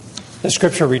The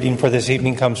scripture reading for this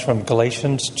evening comes from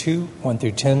Galatians 2, 1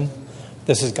 through 10.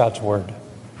 This is God's word.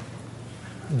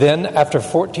 Then, after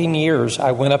 14 years,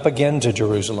 I went up again to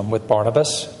Jerusalem with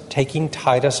Barnabas, taking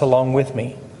Titus along with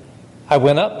me. I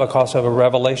went up because of a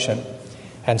revelation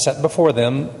and set before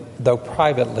them, though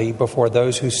privately before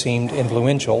those who seemed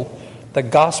influential, the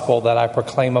gospel that I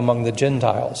proclaim among the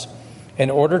Gentiles, in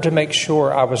order to make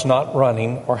sure I was not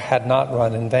running or had not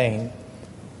run in vain.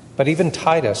 But even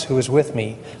Titus, who was with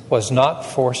me, was not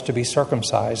forced to be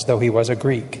circumcised, though he was a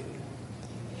Greek.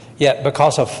 Yet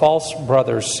because of false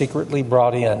brothers secretly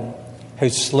brought in, who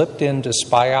slipped in to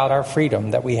spy out our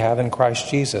freedom that we have in Christ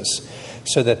Jesus,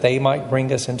 so that they might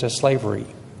bring us into slavery,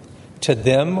 to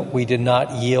them we did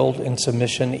not yield in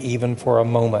submission even for a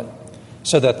moment,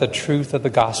 so that the truth of the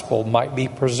gospel might be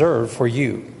preserved for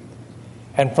you.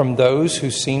 And from those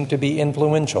who seemed to be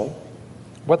influential,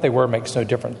 what they were makes no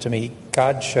difference to me.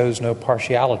 God shows no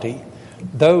partiality.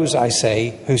 Those, I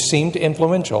say, who seemed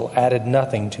influential added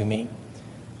nothing to me.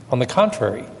 On the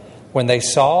contrary, when they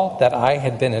saw that I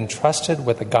had been entrusted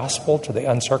with the gospel to the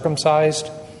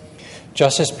uncircumcised,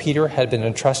 just as Peter had been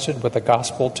entrusted with the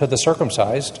gospel to the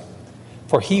circumcised,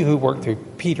 for he who worked through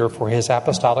Peter for his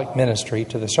apostolic ministry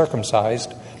to the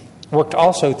circumcised, worked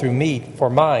also through me for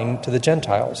mine to the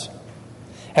Gentiles.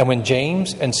 And when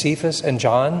James and Cephas and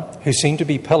John, who seemed to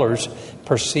be pillars,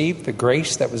 perceived the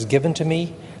grace that was given to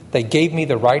me, they gave me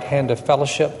the right hand of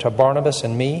fellowship to Barnabas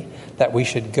and me, that we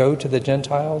should go to the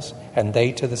Gentiles and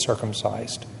they to the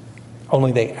circumcised.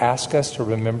 Only they asked us to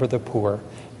remember the poor,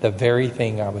 the very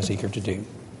thing I was eager to do.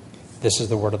 This is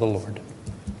the word of the Lord.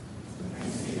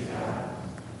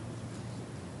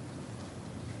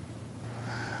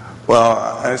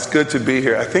 Well, it's good to be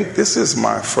here. I think this is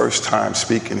my first time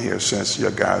speaking here since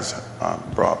your guys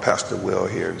brought Pastor Will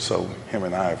here. So him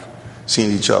and I have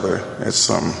seen each other at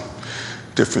some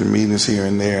different meetings here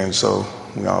and there. And so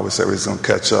we always say we're going to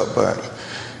catch up. But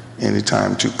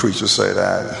anytime two preachers say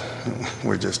that,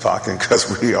 we're just talking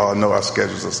because we all know our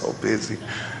schedules are so busy.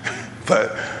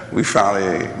 But we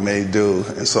finally made do.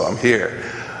 And so I'm here.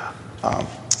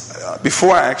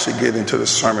 Before I actually get into the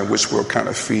sermon, which will kind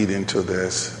of feed into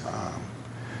this,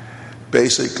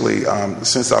 basically,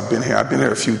 since I've been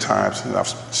here a few times and I've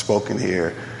spoken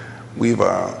here. We've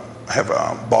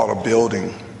have bought a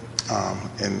building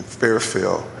in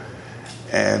Fairfield,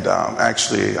 and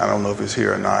actually, I don't know if it's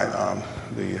here or not.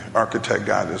 The architect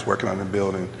guy that's working on the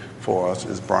building for us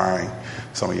is Brian.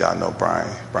 Some of y'all know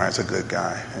Brian. Brian's a good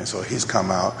guy, and so he's come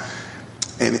out.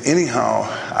 And anyhow,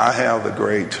 I have the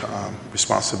great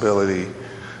responsibility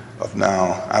of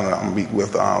now, I'm going to meet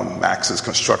with Max's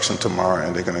Construction tomorrow,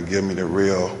 and they're going to give me the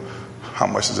real, how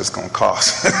much is this going to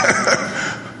cost?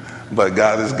 But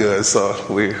God is good, so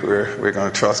we're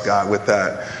going to trust God with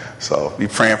that. So be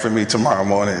praying for me tomorrow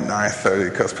morning at 9:30,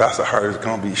 because Pastor Hart is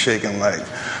going to be shaking like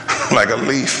a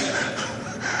leaf.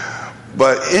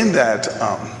 But in that,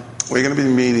 we're going to be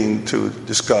meeting to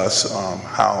discuss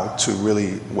how to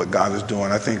really, what God is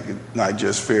doing. I think not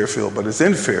just Fairfield, but it's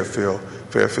in Fairfield.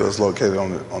 Fairfield is located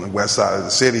on the west side of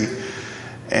the city,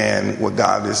 and what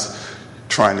God is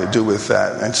trying to do with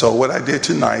that. And so what I did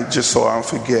tonight, just so I don't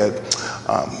forget,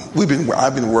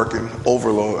 I've been working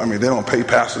overload. I mean, they don't pay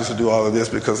pastors to do all of this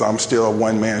because I'm still a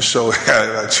one-man show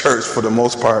at a church for the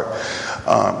most part.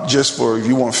 Just for if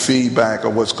you want feedback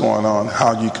of what's going on,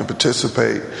 how you can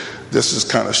participate, this is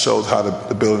kind of shows how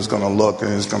the building's going to look,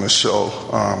 and it's going to show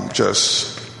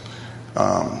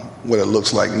what it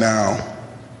looks like now.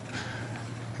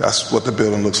 That's what the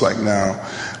building looks like now.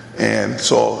 And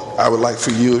so I would like for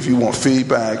you, if you want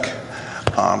feedback,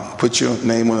 put your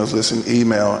name on this list and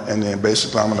email, and then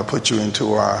basically I'm going to put you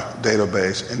into our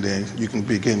database, and then you can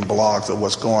be getting blogs of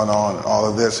what's going on and all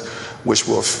of this, which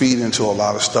will feed into a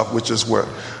lot of stuff, which is what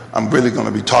I'm really going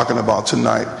to be talking about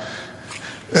tonight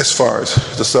as far as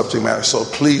the subject matter. So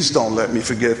please don't let me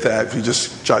forget that. If you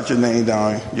just jot your name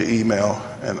down, your email,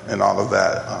 and all of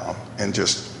that, and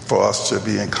just for us to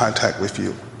be in contact with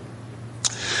you.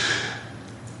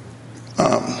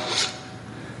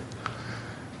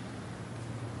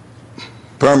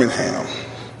 Birmingham.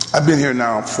 I've been here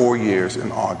now 4 years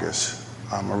in August.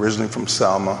 I'm originally from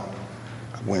Selma.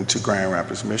 I went to Grand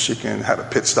Rapids, Michigan, had a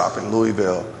pit stop in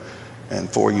Louisville, and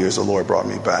 4 years the Lord brought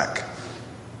me back.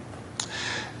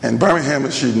 And Birmingham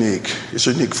is unique. It's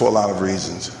unique for a lot of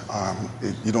reasons.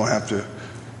 You don't have to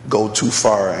go too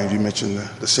far, and you mentioned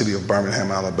the city of Birmingham,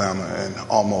 Alabama, and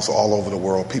almost all over the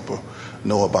world people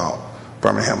know about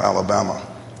Birmingham, Alabama.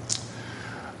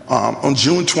 On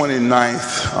June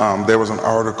 29th, there was an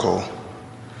article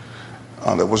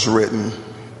that was written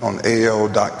on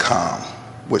AO.com,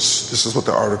 which this is what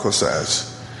the article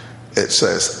says. It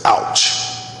says, ouch.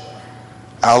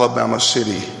 Alabama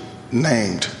City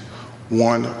named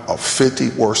one of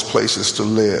 50 worst places to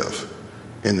live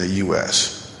in the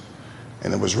U.S.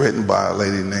 And it was written by a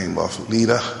lady named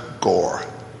Lita Gore.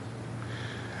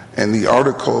 And the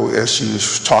article, as she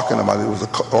was talking about it, was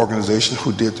an organization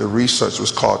who did the research. It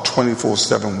was called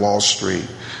 24/7 Wall Street.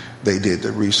 They did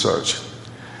the research.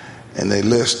 And they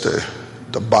list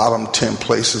the bottom 10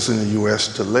 places in the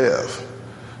U.S. to live.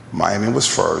 Miami was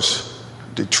first.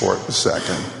 Detroit was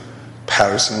second.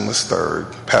 Patterson was third.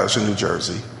 Patterson, New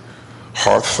Jersey.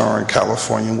 Hawthorne,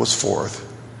 California was fourth.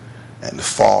 And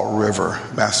Fall River,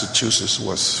 Massachusetts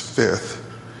was fifth.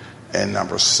 And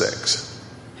number 6.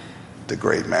 The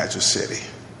great Magic City,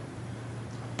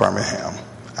 Birmingham,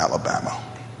 Alabama.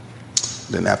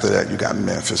 Then after that, you got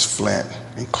Memphis, Flint,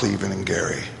 and Cleveland, and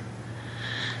Gary.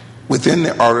 Within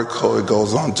the article, it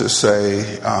goes on to say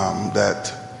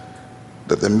that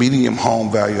the median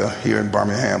home value here in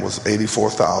Birmingham was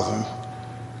 $84,000,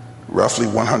 roughly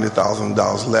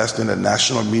 $100,000 less than the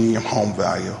national median home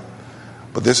value.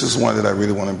 But this is one that I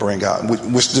really want to bring out,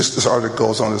 which this article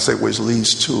goes on to say, which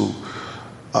leads to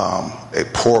a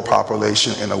poor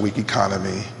population and a weak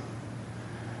economy.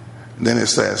 And then it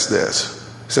says this.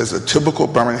 It says a typical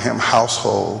Birmingham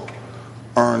household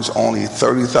earns only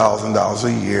 $30,000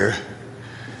 a year,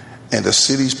 and the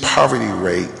city's poverty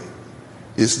rate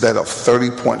is that of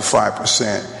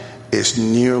 30.5%. It's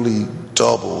nearly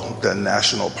double the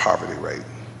national poverty rate.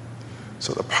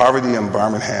 So the poverty in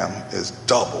Birmingham is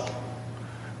double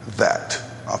that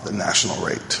of the national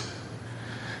rate.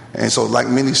 And so, like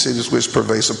many cities with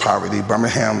pervasive poverty,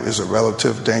 Birmingham is a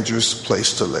relative dangerous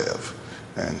place to live.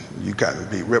 And you got to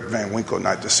be Rip Van Winkle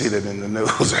not to see that in the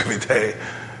news every day.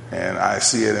 And I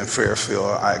see it in Fairfield.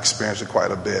 I experience it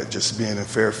quite a bit just being in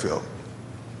Fairfield.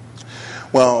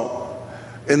 Well,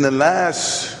 in the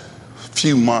last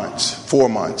few months, 4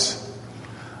 months,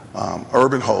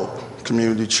 Urban Hope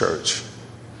Community Church,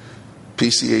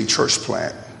 PCA church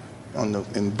plant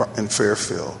in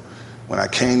Fairfield. When I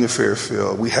came to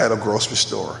Fairfield, we had a grocery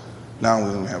store. Now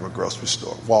we don't have a grocery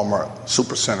store. Walmart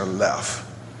Supercenter left,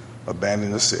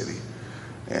 abandoned the city.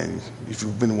 And if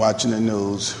you've been watching the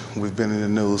news, we've been in the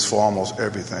news for almost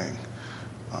everything.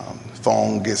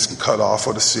 Phone gets cut off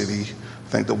for the city. I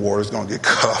think the water's going to get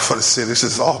cut off for the city. This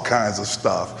is all kinds of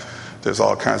stuff. There's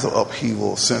all kinds of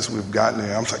upheaval since we've gotten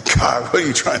there. I'm like, God, what are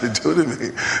you trying to do to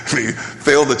me? I mean,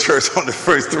 failed the church on the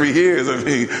first 3 years. I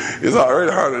mean, it's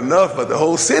already hard enough, but the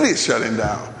whole city is shutting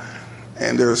down.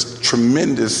 And there's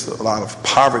a lot of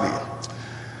poverty.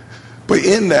 But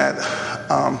in that,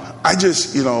 I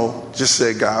just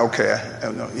said, God, okay,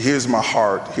 here's my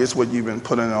heart. Here's what you've been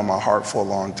putting on my heart for a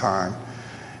long time.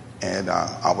 And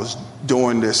I was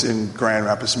doing this in Grand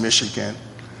Rapids, Michigan.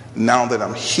 Now that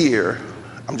I'm here,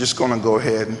 I'm just going to go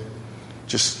ahead and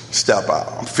just step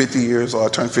out. I'm 50 years old. I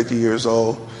turned 50 years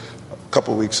old a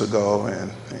couple of weeks ago.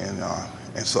 And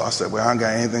so I said, well, I ain't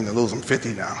got anything to lose. I'm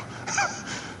 50 now.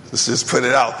 Let's just put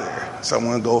it out there. So I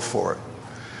want to go for it.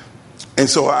 And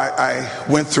so I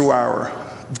went through our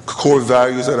core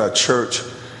values at our church.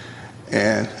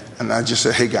 And I just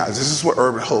said, hey, guys, this is what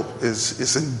Urban Hope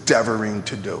is endeavoring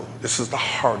to do. This is the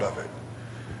heart of it.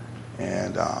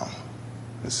 And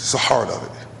this is the heart of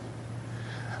it.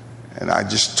 And I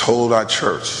just told our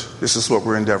church, this is what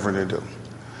we're endeavoring to do.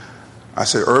 I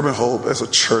said, Urban Hope as a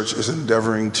church is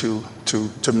endeavoring to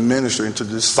minister and to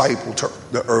disciple to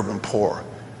the urban poor.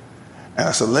 And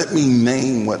I said, let me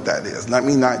name what that is. Let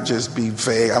me not just be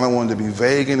vague. I don't want it to be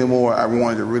vague anymore. I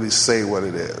wanted to really say what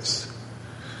it is.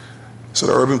 So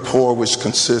the urban poor, which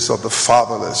consists of the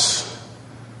fatherless,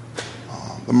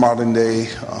 the modern day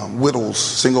widows,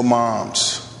 single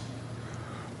moms,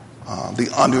 the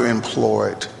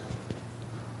underemployed,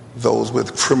 those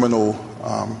with criminal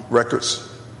records,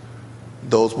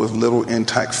 those with little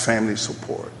intact family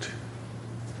support,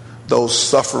 those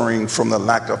suffering from the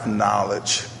lack of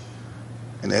knowledge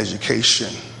and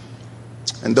education,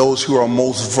 and those who are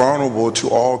most vulnerable to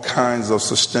all kinds of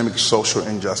systemic social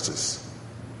injustice.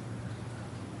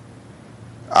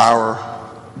 Our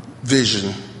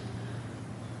vision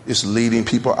is leading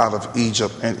people out of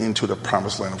Egypt and into the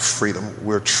promised land of freedom.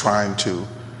 We're trying to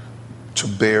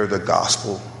bear the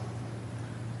gospel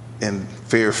in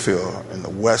Fairfield, in the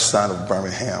west side of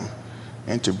Birmingham,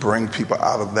 and to bring people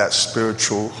out of that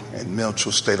spiritual and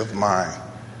mental state of mind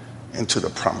into the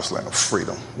promised land of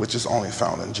freedom, which is only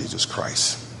found in Jesus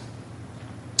Christ.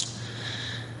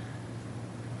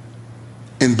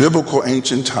 In biblical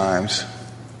ancient times,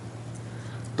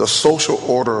 the social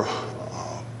order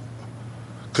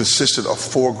consisted of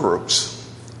 4 groups.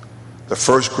 The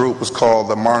first group was called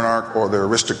the monarch or the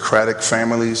aristocratic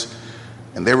families,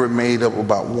 and they were made up of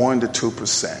about 1% to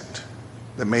 2%.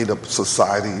 that made up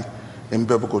society in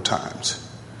biblical times.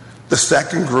 The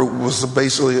second group was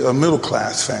basically a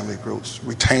middle-class family groups,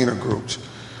 retainer groups,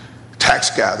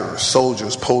 tax gatherers,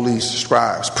 soldiers, police,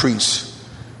 scribes, priests.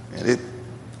 And it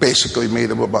basically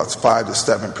made up about 5 to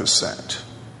 7%.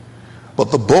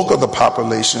 But the bulk of the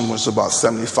population was about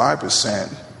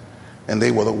 75%, and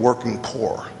they were the working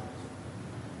poor.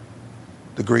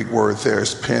 The Greek word there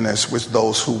is penes, which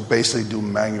those who basically do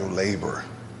manual labor.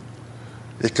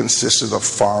 It consisted of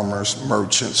farmers,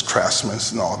 merchants, craftsmen,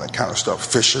 and all that kind of stuff,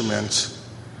 fishermen.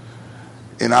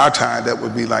 In our time, that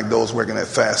would be like those working at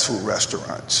fast food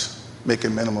restaurants,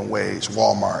 making minimum wage,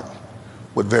 Walmart,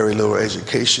 with very little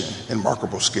education and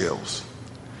marketable skills.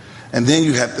 And then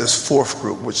you have this fourth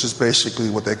group, which is basically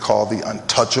what they call the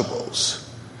untouchables.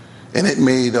 And it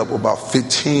made up about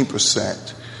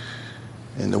 15%.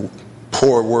 And the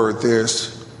poor word there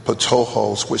is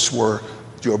patohos, which were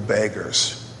your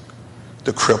beggars,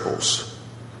 the cripples,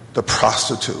 the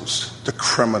prostitutes, the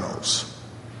criminals,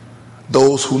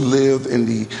 those who lived in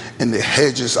the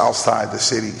hedges outside the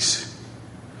cities,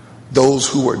 those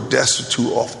who were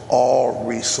destitute of all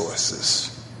resources,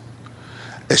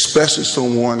 especially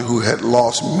someone who had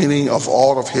lost many of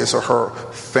all of his or her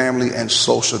family and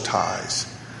social ties.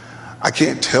 I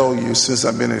can't tell you, since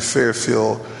I've been in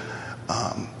Fairfield,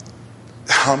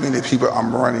 how many people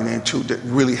I'm running into that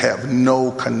really have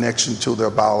no connection to their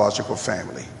biological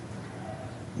family.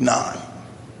 None.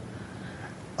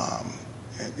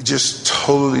 Just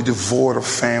totally devoid of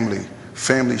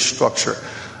family structure.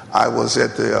 I was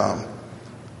at the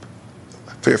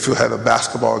Fairfield had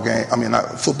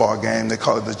a football game. They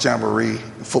call it the Jamboree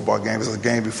football game. It's a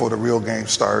game before the real game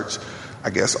starts. I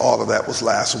guess all of that was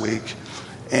last week.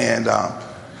 And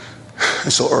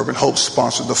so Urban Hope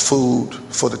sponsored the food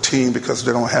for the team because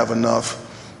they don't have enough,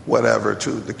 whatever,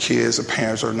 to the kids. The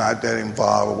parents are not that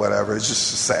involved or whatever. It's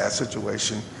just a sad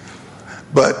situation.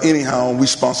 But anyhow, we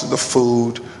sponsored the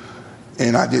food,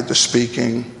 and I did the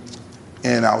speaking,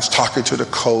 and I was talking to the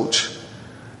coach,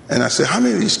 and I said, how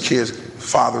many of these kids'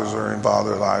 fathers are involved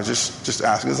in their lives? Just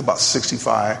asking. It was about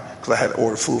 65, because I had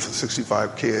ordered food for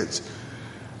 65 kids.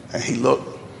 And he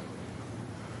looked.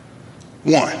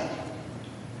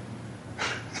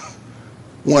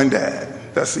 One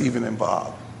dad that's even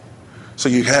involved. So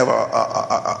you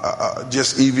have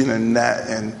just even in that,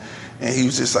 and he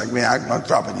was just like, man, I'm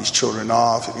dropping these children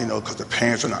off, because the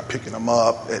parents are not picking them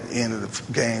up at the end of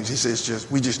the games. He says,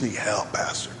 we just need help,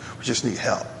 Pastor. We just need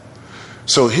help.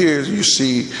 So here you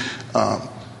see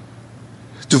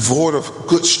devoid of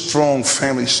good, strong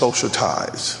family social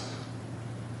ties.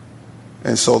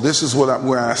 And so this is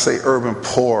where I say urban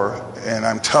poor, and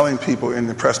I'm telling people in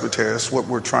the Presbytery, that's what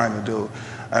we're trying to do.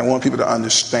 I want people to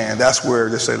understand that's where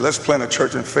they say, let's plant a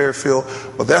church in Fairfield,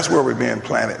 but that's where we're being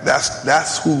planted.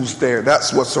 That's who's there.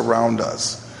 That's what's around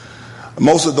us.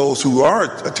 Most of those who are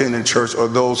attending church are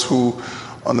those who,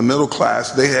 on the middle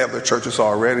class, they have their churches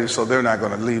already, so they're not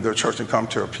going to leave their church and come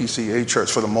to a PCA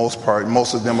church for the most part.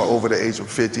 Most of them are over the age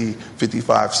of 50,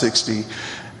 55, 60,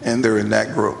 and they're in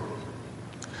that group.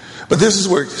 But this is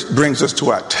where it brings us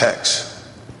to our text.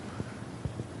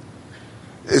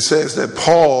 It says that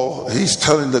Paul, he's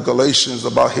telling the Galatians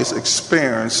about his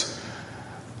experience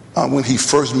when he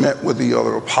first met with the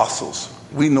other apostles.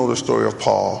 We know the story of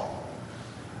Paul.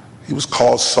 He was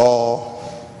called Saul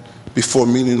before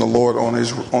meeting the Lord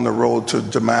on the road to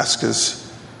Damascus,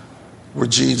 where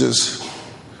Jesus,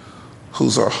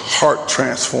 who's a heart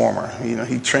transformer,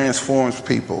 he transforms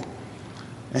people.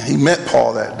 And he met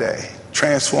Paul that day,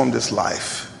 transformed his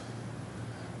life.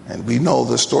 And we know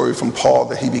the story from Paul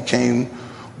that he became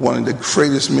one of the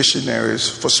greatest missionaries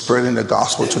for spreading the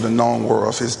gospel to the known world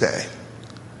of his day.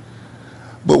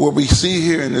 But what we see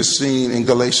here in this scene in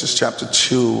Galatians chapter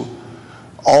 2,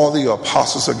 all the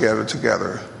apostles are gathered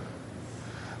together.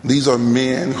 These are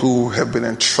men who have been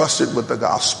entrusted with the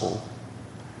gospel,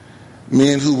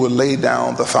 men who will lay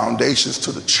down the foundations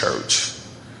to the church.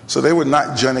 So they were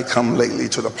not Johnny come lately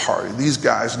to the party. These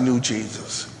guys knew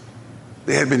Jesus.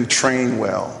 They had been trained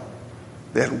well.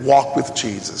 They had walked with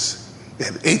Jesus. They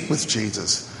had ate with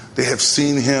Jesus. They have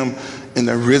seen him in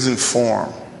the risen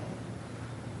form.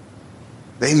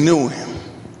 They knew him.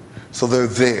 So they're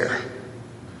there.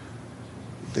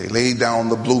 They laid down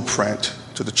the blueprint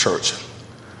to the church.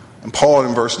 And Paul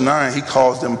in verse 9, he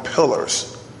calls them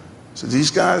pillars. So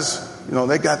these guys,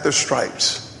 they got their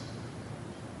stripes.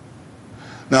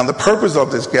 Now, the purpose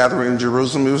of this gathering in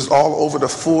Jerusalem, it was all over the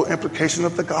full implication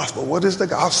of the gospel. What is the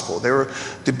gospel? They were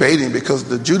debating because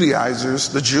the Judaizers,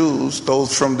 the Jews,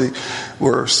 those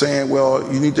were saying,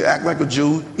 well, you need to act like a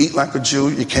Jew, eat like a Jew.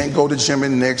 You can't go to Gym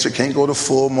and Nicks. You can't go to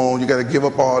Full Moon. You got to give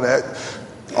up all that.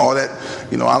 All that,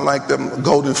 I like them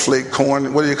golden flake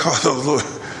corn. What do you call those little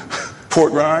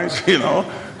pork rinds,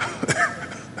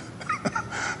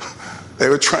 They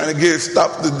were trying to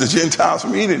stop the Gentiles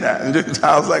from eating that. And the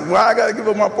Gentiles like, well, I got to give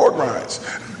up my pork rinds.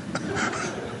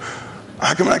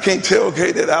 How come I can't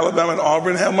tailgate that Alabama and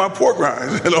Auburn have my pork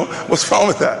rinds? What's wrong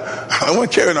with that? I don't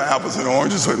want to carry no apples and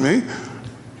oranges with me.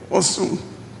 Well, some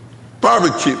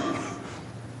barbecue.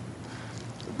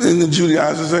 And the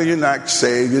Judaizers say, you're not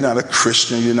saved, you're not a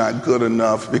Christian, you're not good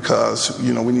enough because,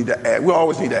 we need to add. We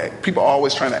always need to add. People are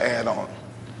always trying to add on.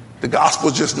 The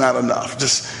gospel's just not enough.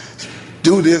 Just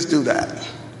do this, do that.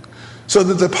 So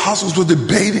the apostles were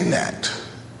debating that.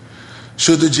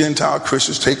 Should the Gentile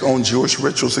Christians take on Jewish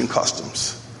rituals and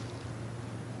customs?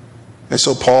 And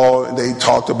so they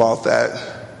talked about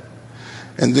that.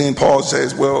 And then Paul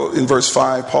says, well, in verse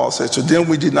 5, Paul says, so then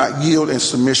we did not yield in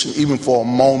submission even for a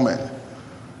moment,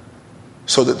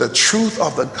 so that the truth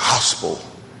of the gospel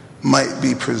might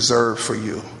be preserved for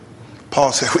you.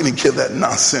 Paul said we didn't give that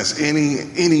nonsense. We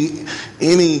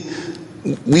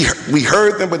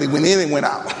heard them, but they went in and went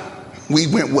out. We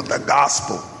went with the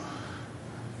gospel.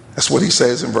 That's what he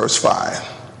says in verse 5.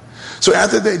 So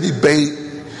after they debate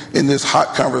in this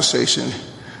hot conversation,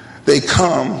 they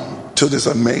come to this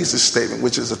amazing statement,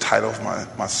 which is the title of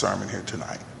my sermon here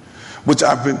tonight, which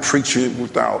I've been preaching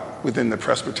within the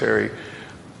presbytery.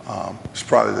 It's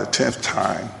probably the 10th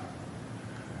time.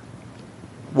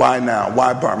 Why now?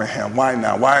 Why Birmingham? Why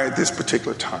now? Why at this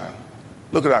particular time?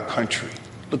 Look at our country.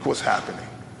 Look what's happening.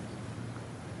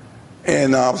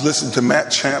 And I was listening to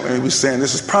Matt Chandler. He was saying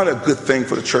this is probably a good thing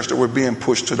for the church that we're being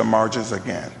pushed to the margins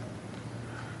again,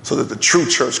 so that the true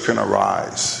church can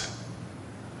arise.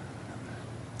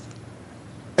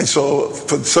 And so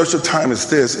for such a time as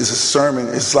this, it's a sermon.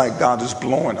 It's like God is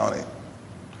blowing on it.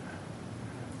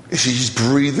 He's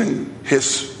breathing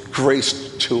his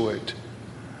grace to it.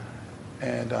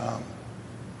 And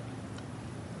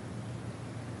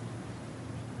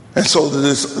so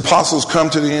the apostles come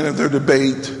to the end of their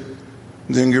debate,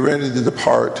 then get ready to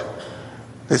depart.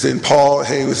 They say, Paul,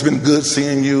 hey, it's been good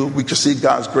seeing you. We can see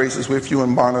God's grace is with you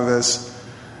and Barnabas.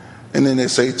 And then they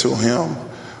say to him,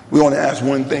 we want to ask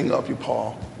one thing of you,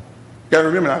 Paul. You got to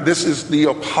remember now, this is the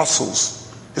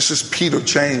apostles. This is Peter,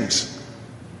 James.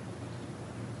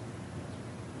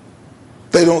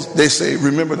 They say,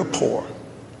 remember the poor.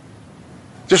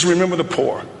 Just remember the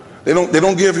poor. They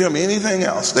don't give him anything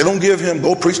else. They don't give him,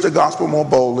 go preach the gospel more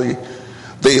boldly.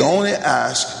 They only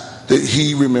ask that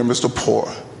he remembers the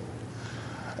poor.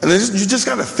 And you just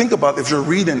got to think about, if you're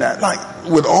reading that, like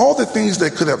with all the things they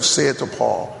could have said to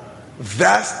Paul,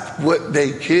 that's what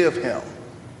they give him.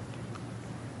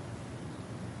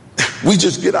 We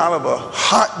just get out of a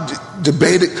hot,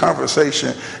 debated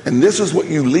conversation, and this is what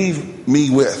you leave me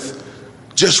with.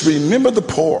 Just remember the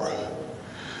poor.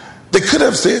 They could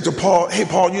have said to Paul, hey,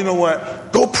 Paul, you know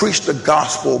what? Go preach the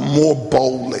gospel more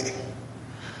boldly.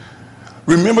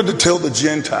 Remember to tell the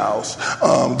Gentiles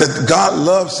that God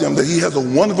loves them, that he has a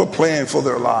wonderful plan for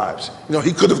their lives.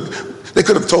 They could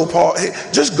have told Paul, hey,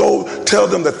 just go tell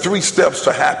them the 3 steps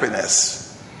to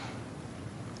happiness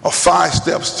or 5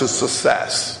 steps to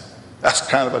success. That's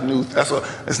kind of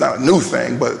it's not a new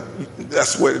thing, but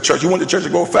that's where the church, you want the church to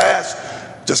go fast?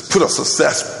 Just put a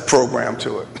success program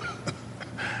to it.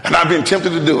 And I've been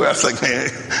tempted to do it. I was like, man,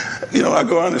 I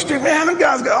go on the street, man, them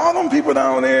guys got all them people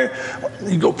down there.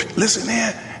 You go listen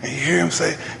in and you hear him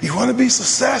say, you want to be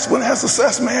success? Want to have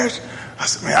success marriage? I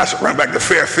said, man, I should run back to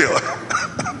Fairfield.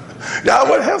 Y'all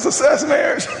want to have success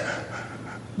marriage?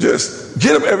 Just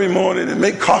get up every morning and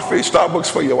make coffee,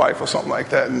 Starbucks for your wife or something like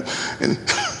that. And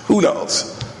who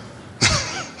knows?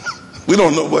 We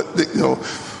don't know what,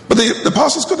 but the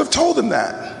apostles could have told them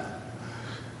that.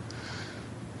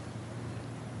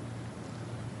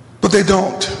 But they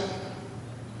don't.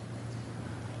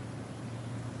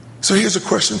 So here's a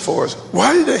question for us.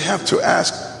 Why did they have to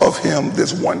ask of him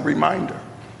this one reminder?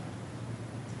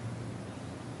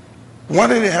 Why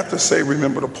did they have to say,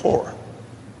 remember the poor?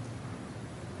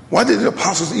 Why did the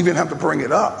apostles even have to bring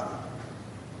it up?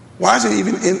 Why is it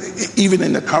even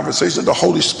in the conversation? The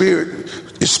Holy Spirit,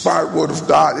 inspired word of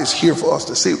God, is here for us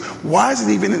to see. Why is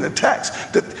it even in the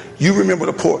text that you remember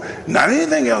the poor? Not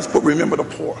anything else, but remember the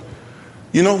poor.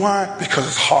 You know why? Because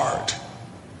it's hard.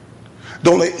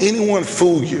 Don't let anyone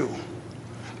fool you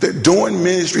that doing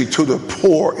ministry to the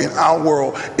poor in our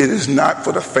world, it is not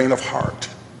for the faint of heart.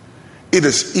 It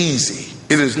is easy.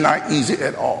 It is not easy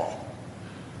at all.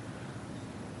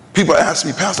 People ask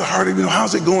me, Pastor Hardy,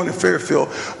 how's it going in Fairfield?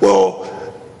 Well,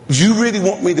 you really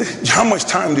want me to, how much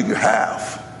time do you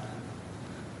have?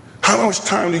 How much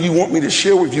time do you want me to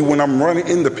share with you when I'm running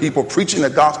into people preaching the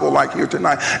gospel like here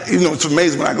tonight? You know, it's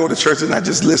amazing when I go to church and I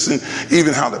just listen,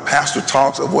 even how the pastor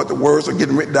talks of what the words are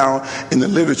getting written down in the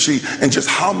liturgy, and just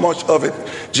how much of it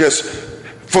just,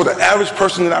 for the average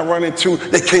person that I run into,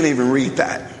 they can't even read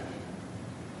that.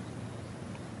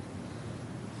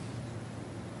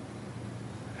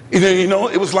 You know,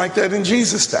 it was like that in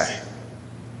Jesus' day.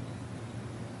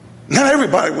 Not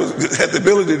everybody had the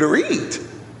ability to read.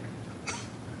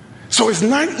 So it's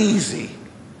not easy.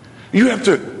 You have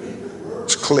to,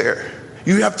 it's clear.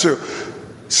 You have to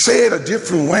say it a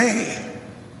different way.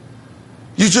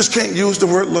 You just can't use the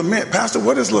word lament. Pastor,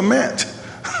 what is lament?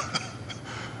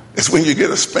 It's when you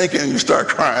get a spanking and you start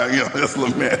crying. You know, that's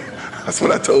lament. That's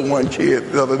what I told one kid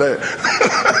the other day.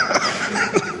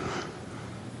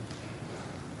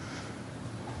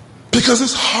 Because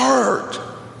it's hard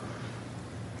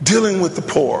dealing with the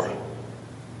poor.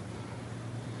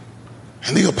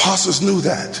 And the apostles knew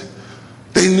that.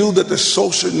 They knew that the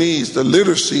social needs, the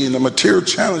literacy, and the material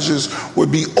challenges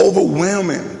would be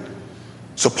overwhelming.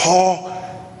 So Paul,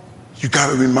 you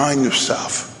got to remind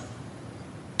yourself,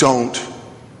 don't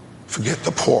forget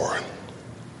the poor.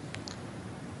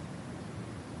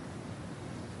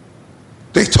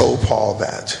 They told Paul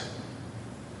that.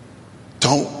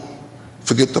 Don't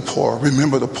forget the poor.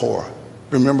 Remember the poor.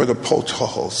 Remember the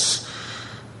potos,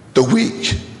 the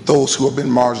weak, those who have been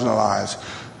marginalized,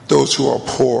 those who are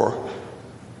poor,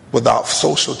 without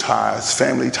social ties,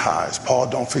 family ties. Paul,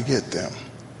 don't forget them.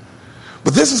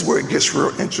 But this is where it gets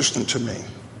real interesting to me.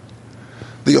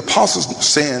 The apostles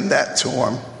saying that to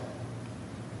him,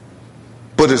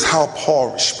 but it's how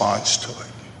Paul responds to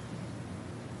it.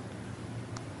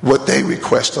 What they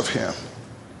request of him.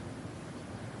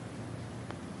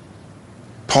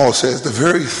 Paul says, the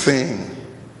very thing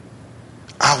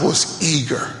I was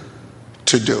eager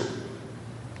to do.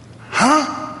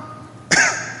 Huh?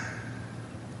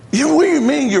 What do you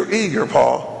mean you're eager,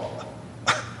 Paul?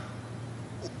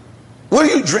 What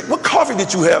do you drink? What coffee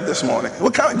did you have this morning?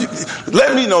 What kind?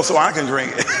 Let me know so I can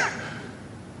drink it.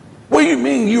 What do you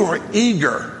mean you are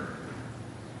eager?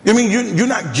 You mean you're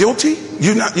not guilty?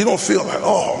 You don't feel like,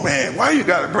 oh man, why you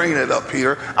got to bring that up,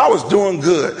 Peter? I was doing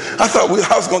good. I thought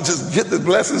I was going to just get the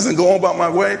blessings and go on about my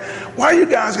way. Why you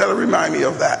guys got to remind me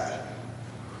of that?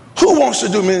 Who wants to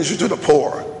do ministry to the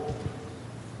poor?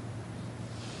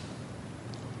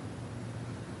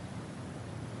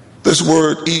 This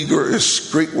word eager is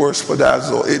Greek word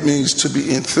spadazo. It means to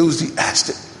be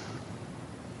enthusiastic.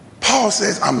 Paul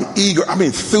says, I'm eager, I'm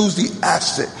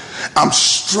enthusiastic. I'm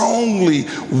strongly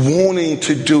wanting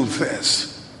to do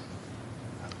this.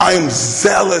 I am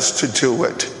zealous to do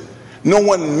it. No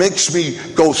one makes me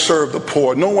go serve the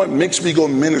poor. No one makes me go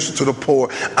minister to the poor.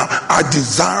 I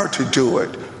desire to do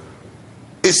it.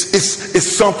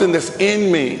 It's something that's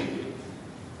in me.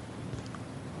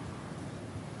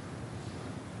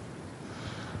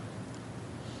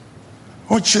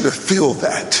 I want you to feel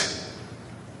that.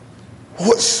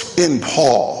 What's in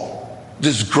Paul,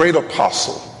 this great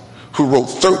apostle who wrote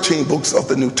 13 books of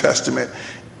the New Testament,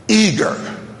 eager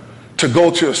to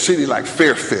go to a city like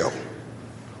Fairfield,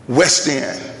 West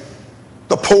End,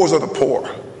 the poorest of the poor?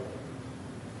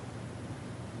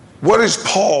 What does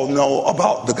Paul know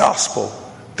about the gospel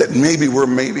that we're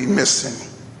missing?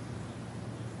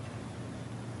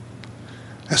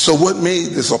 And so what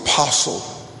made this apostle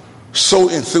so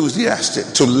enthusiastic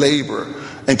to labor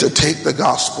and to take the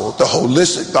gospel, the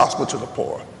holistic gospel, to the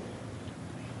poor?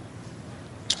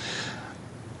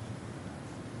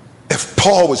 If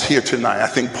Paul was here tonight, I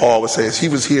think Paul would say, if he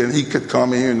was here and he could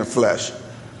come here in the flesh,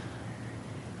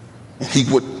 and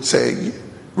he would say,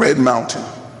 Red Mountain,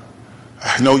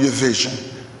 I know your vision.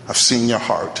 I've seen your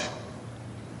heart.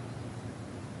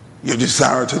 Your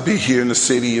desire to be here in the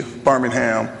city of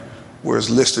Birmingham, where it's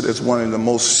listed as one of the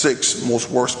most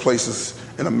worst places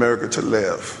in America to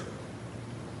live.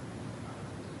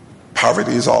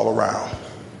 Poverty is all around.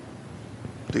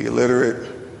 The illiterate,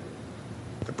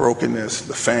 the brokenness,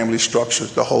 the family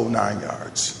structures, the whole 9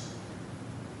 yards.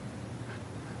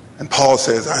 And Paul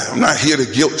says, I'm not here to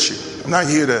guilt you. I'm not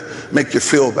here to make you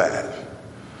feel bad.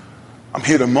 I'm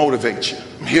here to motivate you.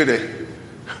 I'm here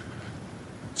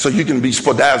so you can be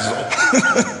spodazzled,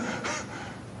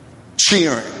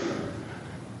 cheering,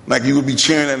 like you would be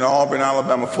cheering at an Auburn,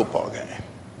 Alabama football game.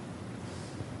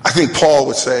 I think Paul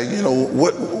would say,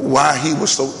 why he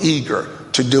was so eager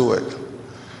to do it,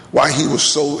 why he was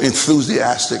so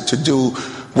enthusiastic to do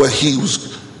what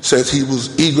says he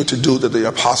was eager to do, that the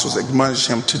apostles admonished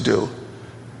him to do.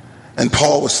 And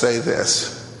Paul would say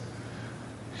this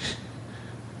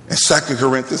in 2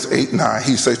 Corinthians 8:9.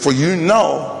 He says, for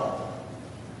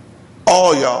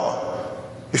all y'all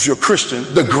if you're a Christian,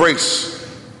 the grace.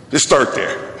 Let's start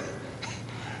there.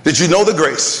 Did you know the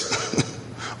grace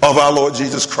of our Lord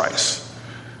Jesus Christ?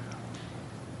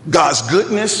 God's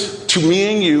goodness to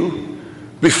me and you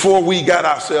before we got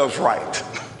ourselves right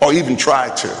or even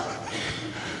tried to.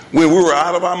 When we were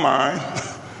out of our mind,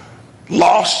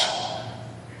 lost,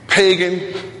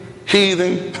 pagan,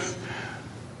 heathen,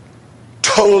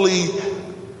 totally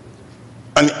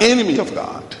an enemy of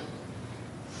God.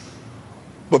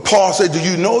 But Paul said, do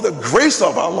you know the grace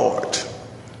of our Lord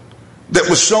that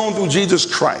was shown through Jesus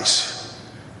Christ?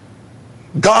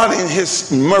 God in his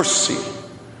mercy,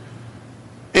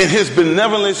 in his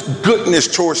benevolence, goodness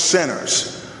towards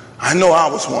sinners. I know I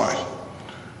was one.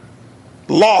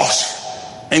 Lost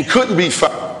and couldn't be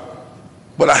found.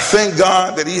 But I thank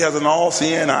God that he has an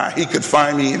all-seeing eye. He could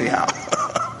find me anyhow.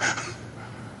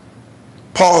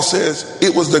 Paul says,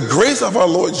 it was the grace of our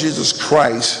Lord Jesus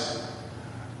Christ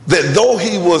that though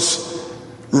he was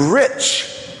rich,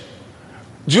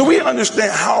 do we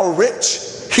understand how rich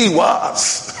he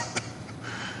was?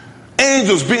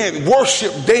 Angels being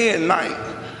worshiped day and night.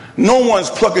 No one's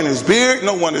plucking his beard.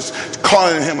 No one is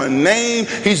calling him a name.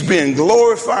 He's being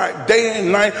glorified day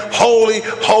and night. Holy,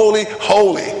 holy,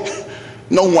 holy.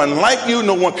 No one like you.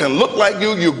 No one can look like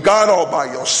you. You're God all by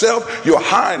yourself. You're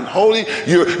high and holy.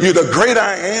 You're the great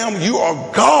I am. You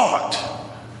are God.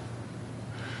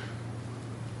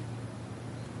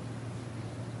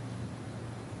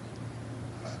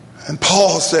 And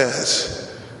Paul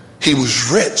says he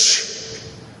was rich.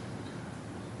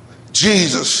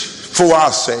 Jesus, for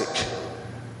our sake,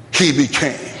 he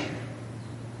became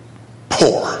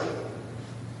poor.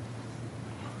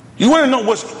 You want to know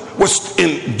what's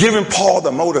in giving Paul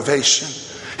the motivation?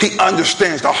 He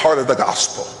understands the heart of the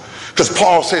gospel. Because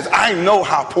Paul says, I know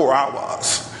how poor I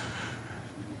was.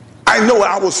 I know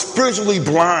I was spiritually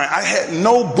blind. I had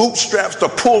no bootstraps to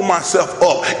pull myself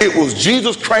up. It was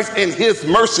Jesus Christ in his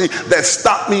mercy that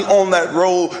stopped me on that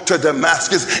road to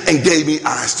Damascus and gave me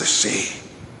eyes to see.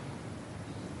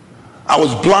 I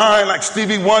was blind like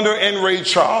Stevie Wonder and Ray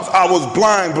Charles. I was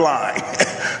blind.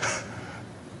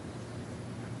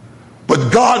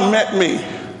 But God met me.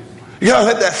 You gotta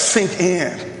let that sink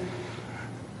in.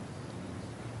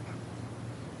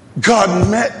 God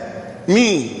met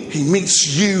me. He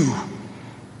meets you.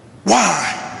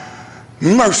 Why?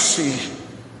 Mercy.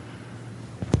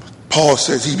 Paul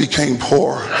says he became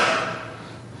poor.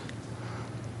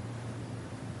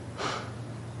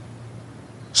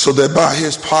 So that by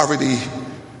his poverty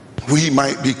we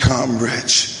might become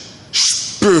rich,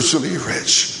 spiritually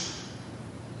rich,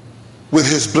 with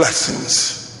his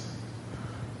blessings.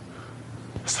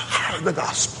 That's the heart of the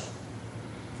gospel.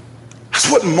 That's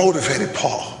what motivated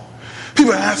Paul.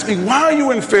 People ask me, why are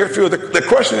you in Fairfield? The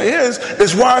question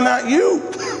is why not you?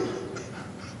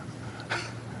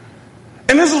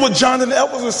 And this is what Jonathan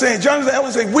Edwards was saying. Jonathan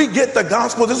Edwards was saying, we get the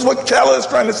gospel. This is what Keller is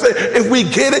trying to say. If we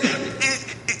get it,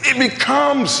 it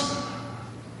becomes.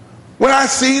 When I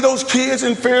see those kids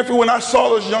in Fairfield, when I saw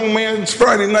those young men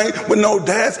Friday night with no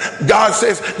dads, God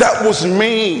says, that was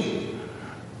me.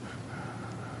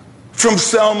 From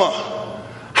Selma.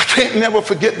 I can't never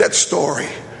forget that story.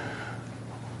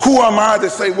 Who am I to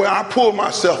say, well, I pulled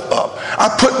myself up.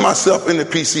 I put myself in the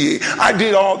PCA. I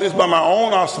did all this by my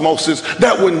own osmosis.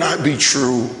 That would not be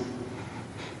true.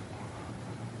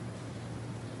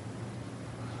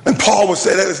 And Paul would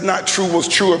say that is not true, was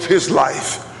true of his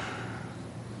life.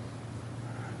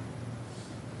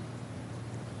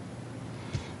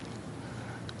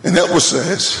 And Edwards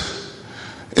says,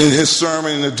 in his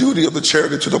sermon, In the Duty of the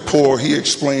Charity to the Poor, he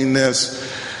explained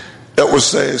this. Edwards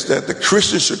says that the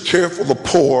Christian should care for the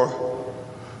poor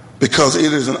because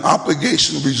it is an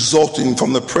obligation resulting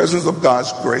from the presence of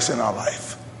God's grace in our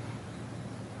life.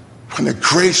 When the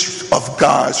grace of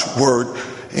God's word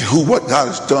and what God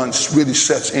has done really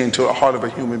sets into the heart of a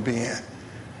human being,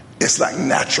 it's like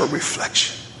natural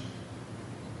reflection.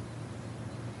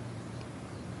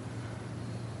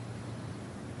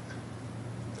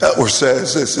 Edwards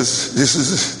says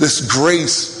this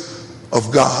grace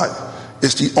of God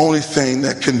is the only thing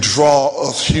that can draw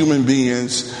us human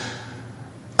beings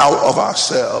out of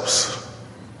ourselves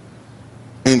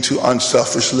into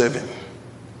unselfish living.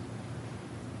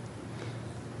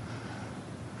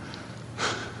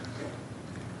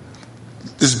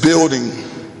 This building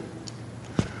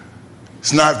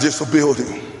is not just a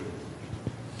building.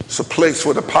 It's a place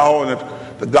for the power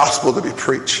and the gospel to be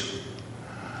preached.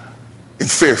 In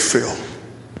Fairfield,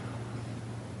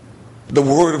 the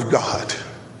word of God.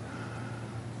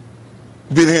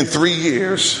 Been here in 3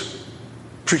 years,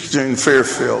 preaching in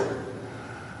Fairfield.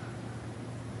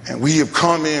 And we have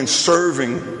come in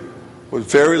serving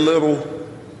with very little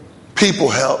people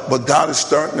help, but God is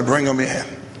starting to bring them in.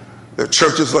 There are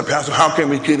churches like, Pastor, how can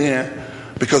we get in?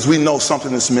 Because we know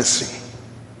something is missing.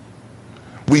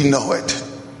 We know it.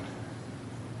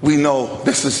 We know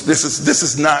this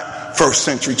is not first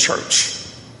century church.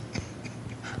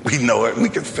 We know it. We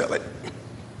can feel it.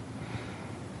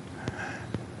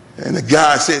 And the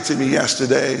guy said to me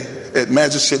yesterday at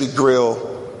Magic City Grill,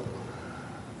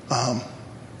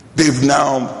 they've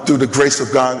now, through the grace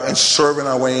of God and serving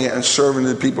our way in and serving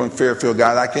the people in Fairfield,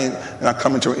 God, I'm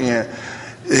coming to an end.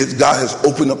 God has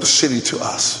opened up the city to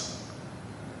us.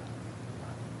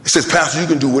 He says, Pastor, you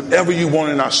can do whatever you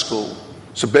want in our school.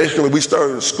 So basically, we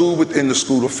started a school within the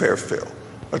school of Fairfield,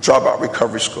 a dropout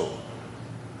recovery school.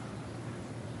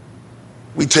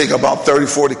 We take about 30,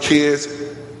 40 kids,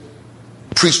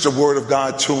 preach the word of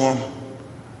God to them.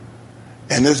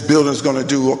 And this building is going to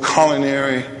do a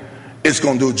culinary. It's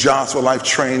going to do jobs for life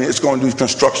training. It's going to do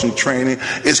construction training.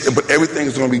 But everything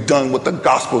is going to be done with the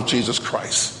gospel of Jesus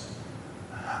Christ.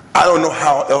 I don't know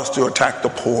how else to attack the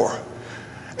poor.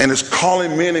 And it's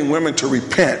calling men and women to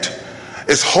repent.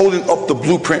 It's holding up the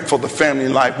blueprint for the family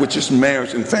life, which is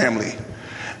marriage and family.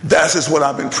 That is what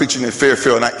I've been preaching in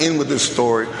Fairfield. And I end with this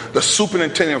story. The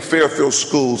superintendent of Fairfield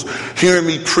Schools, hearing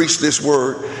me preach this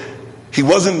word, he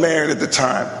wasn't married at the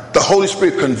time. The Holy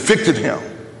Spirit convicted him.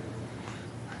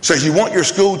 Says, you want your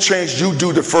school changed, you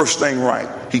do the first thing right.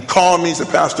 He called me, he said,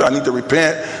 Pastor, I need to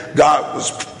repent. God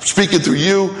was speaking through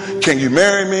you. Can you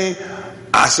marry me?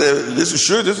 I said, this is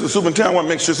the superintendent. I want to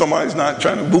make sure somebody's not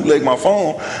trying to bootleg my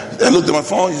phone. I looked at my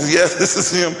phone. He said, yes, this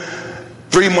is him.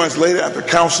 3 months later, after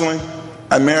counseling,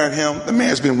 I married him. The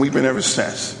man's been weeping ever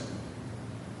since.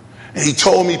 And he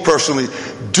told me personally,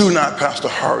 do not, Pastor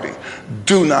Hardy,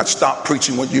 do not stop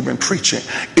preaching what you've been preaching.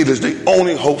 It is the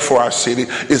only hope for our city.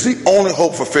 It's the only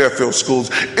hope for Fairfield schools.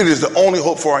 It is the only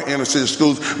hope for our inner city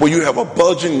schools where you have a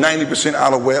budging 90%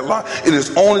 out of wedlock. It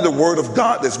is only the word of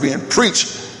God that's being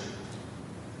preached.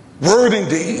 Word and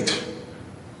deed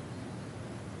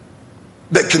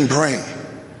that can bring.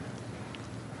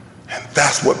 And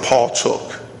that's what Paul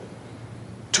took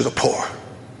to the poor.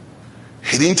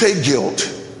 He didn't take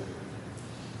guilt.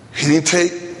 He didn't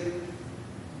take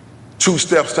 2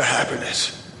 steps to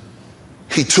happiness.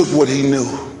 He took what he knew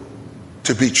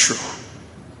to be true,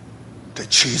 that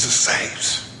Jesus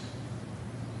saves.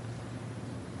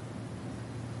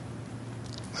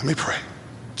 Let me pray.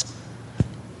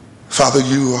 Father,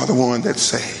 you are the one that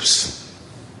saves.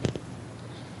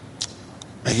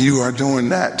 And you are doing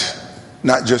that,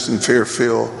 not just in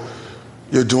Fairfield.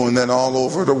 You're doing that all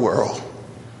over the world.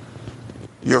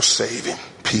 You're saving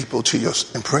people to your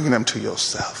and bringing them to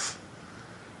yourself.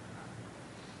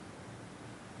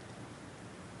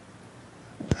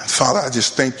 And Father, I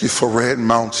just thank you for Red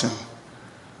Mountain.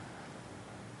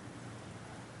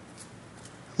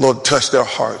 Lord, touch their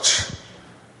hearts.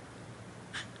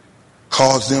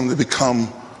 Cause them to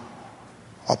become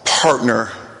a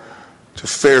partner to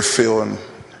Fairfield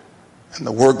and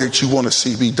the work that you want to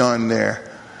see be done there.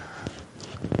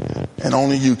 And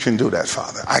only you can do that,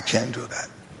 Father. I can't do that.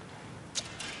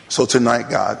 So tonight,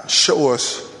 God, show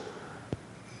us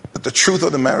that the truth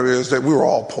of the matter is that we're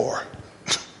all poor,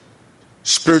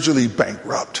 spiritually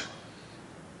bankrupt.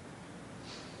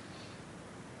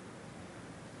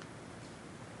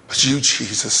 But you,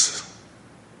 Jesus,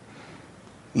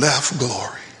 left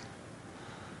glory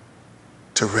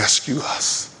to rescue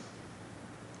us.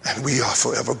 And we are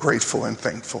forever grateful and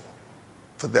thankful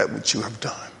for that which you have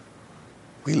done.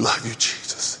 We love you,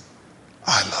 Jesus.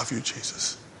 I love you,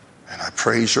 Jesus. And I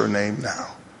praise your name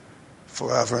now,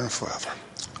 forever and forever.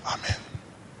 Amen.